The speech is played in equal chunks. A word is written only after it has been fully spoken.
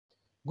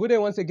Good day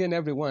once again,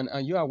 everyone,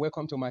 and you are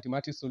welcome to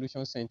Mathematics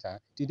Solution Center.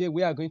 Today,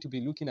 we are going to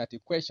be looking at a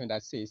question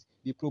that says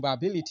the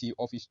probability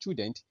of a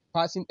student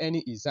passing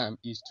any exam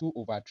is 2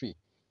 over 3.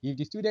 If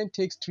the student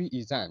takes 3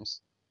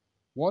 exams,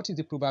 what is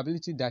the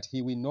probability that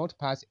he will not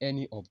pass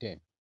any of them?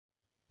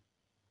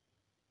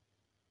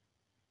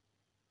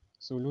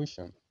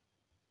 Solution.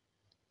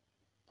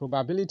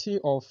 Probability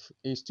of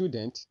a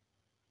student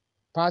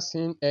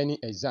passing any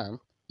exam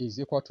is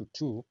equal to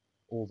 2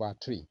 over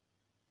 3.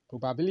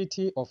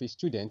 Probability of a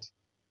student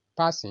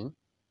passing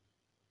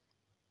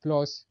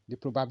plus the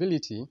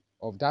probability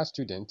of that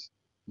student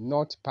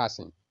not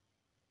passing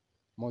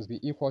must be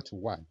equal to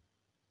 1.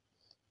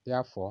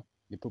 Therefore,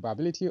 the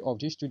probability of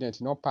this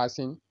student not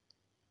passing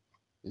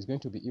is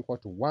going to be equal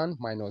to 1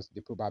 minus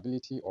the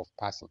probability of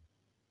passing.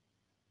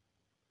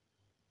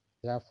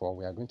 Therefore,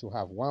 we are going to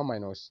have 1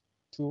 minus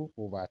 2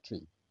 over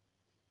 3.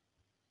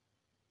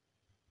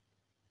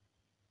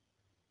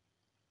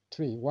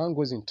 3, 1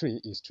 goes in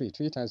 3 is 3.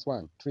 3 times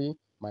 1, 3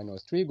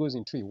 minus 3 goes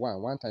in 3,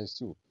 1. 1 times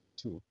 2,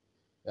 2.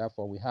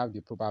 Therefore, we have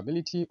the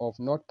probability of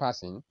not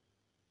passing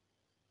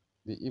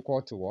be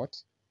equal to what?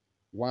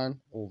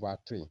 1 over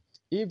 3.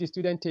 If the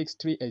student takes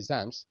 3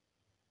 exams,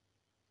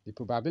 the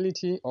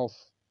probability of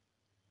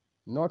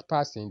not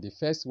passing the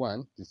first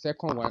one, the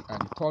second one, and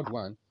the third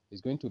one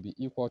is going to be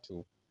equal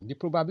to the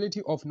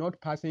probability of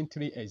not passing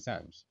 3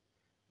 exams.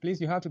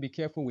 Please, you have to be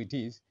careful with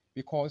this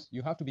because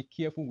you have to be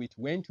careful with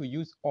when to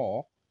use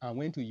or and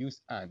when to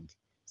use and.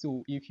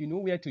 So if you know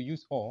where to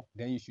use or,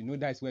 then you should know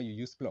that's where you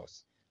use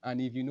plus.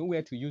 And if you know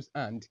where to use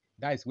and,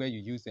 that is where you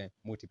use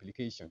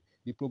multiplication.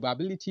 The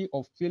probability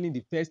of failing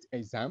the first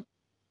exam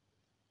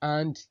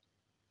and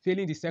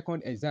failing the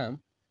second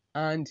exam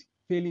and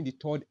failing the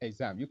third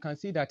exam. You can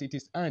see that it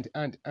is and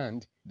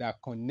that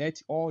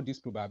connect all these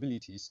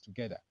probabilities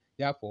together.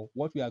 Therefore,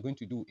 what we are going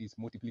to do is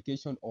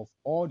multiplication of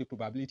all the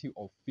probability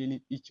of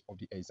failing each of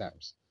the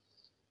exams.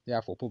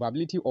 Therefore,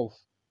 probability of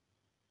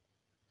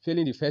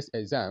failing the first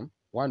exam,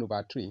 1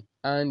 over 3,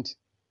 and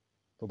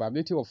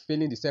probability of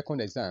failing the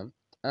second exam,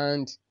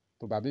 and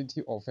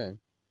probability of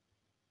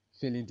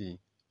failing the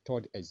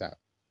third exam.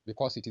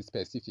 Because it is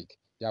specific,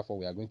 therefore,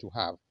 we are going to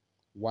have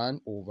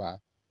 1 over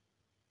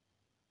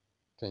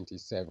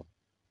 27.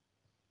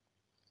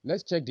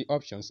 Let's check the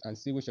options and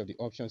see which of the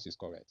options is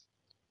correct.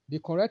 The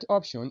correct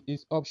option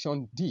is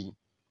option D.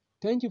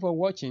 Thank you for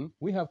watching.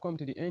 We have come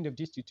to the end of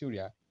this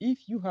tutorial.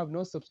 If you have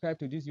not subscribed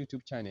to this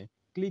YouTube channel,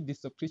 click the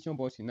subscription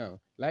button now,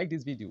 like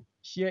this video,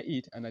 share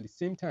it, and at the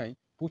same time,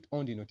 put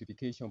on the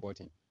notification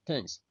button.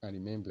 Thanks and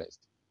remain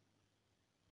blessed.